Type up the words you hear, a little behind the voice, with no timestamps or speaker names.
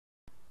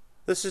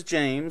This is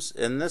James,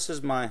 and this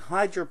is my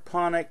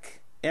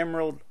hydroponic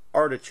emerald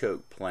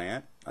artichoke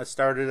plant. I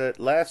started it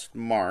last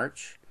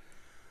March.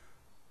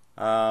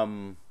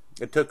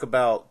 It took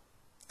about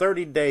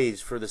 30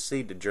 days for the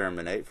seed to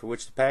germinate, for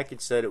which the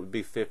package said it would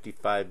be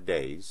 55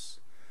 days.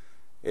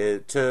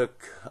 It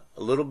took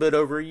a little bit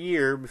over a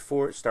year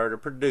before it started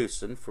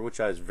producing, for which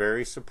I was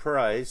very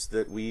surprised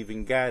that we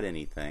even got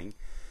anything.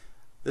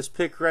 This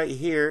pick right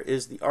here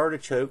is the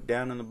artichoke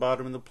down in the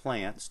bottom of the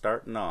plant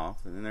starting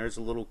off, and then there's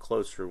a little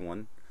closer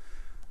one.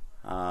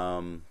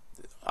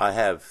 I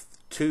have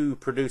two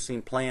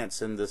producing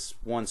plants in this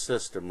one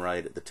system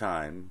right at the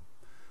time,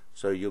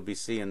 so you'll be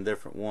seeing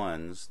different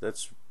ones.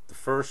 That's the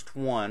first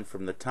one.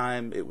 From the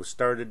time it was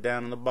started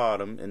down in the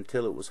bottom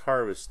until it was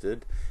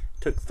harvested,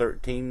 it took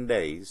 13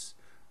 days.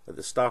 At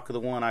the stalk of the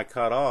one I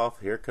cut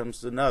off, here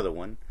comes another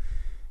one,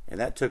 and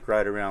that took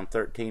right around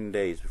 13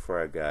 days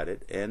before I got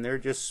it, and they're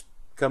just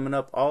coming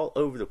up all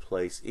over the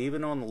place,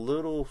 even on the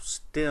little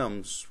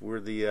stems where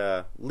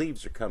the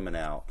leaves are coming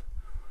out.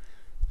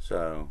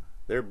 So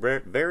they're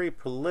very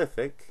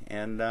prolific,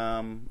 and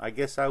I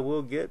guess I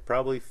will get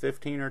probably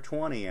 15 or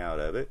 20 out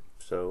of it.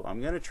 So I'm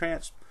going to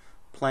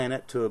transplant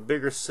it to a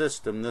bigger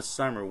system this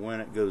summer when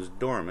it goes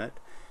dormant,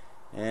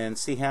 and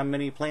see how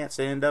many plants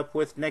I end up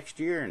with next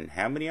year and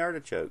how many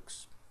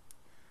artichokes.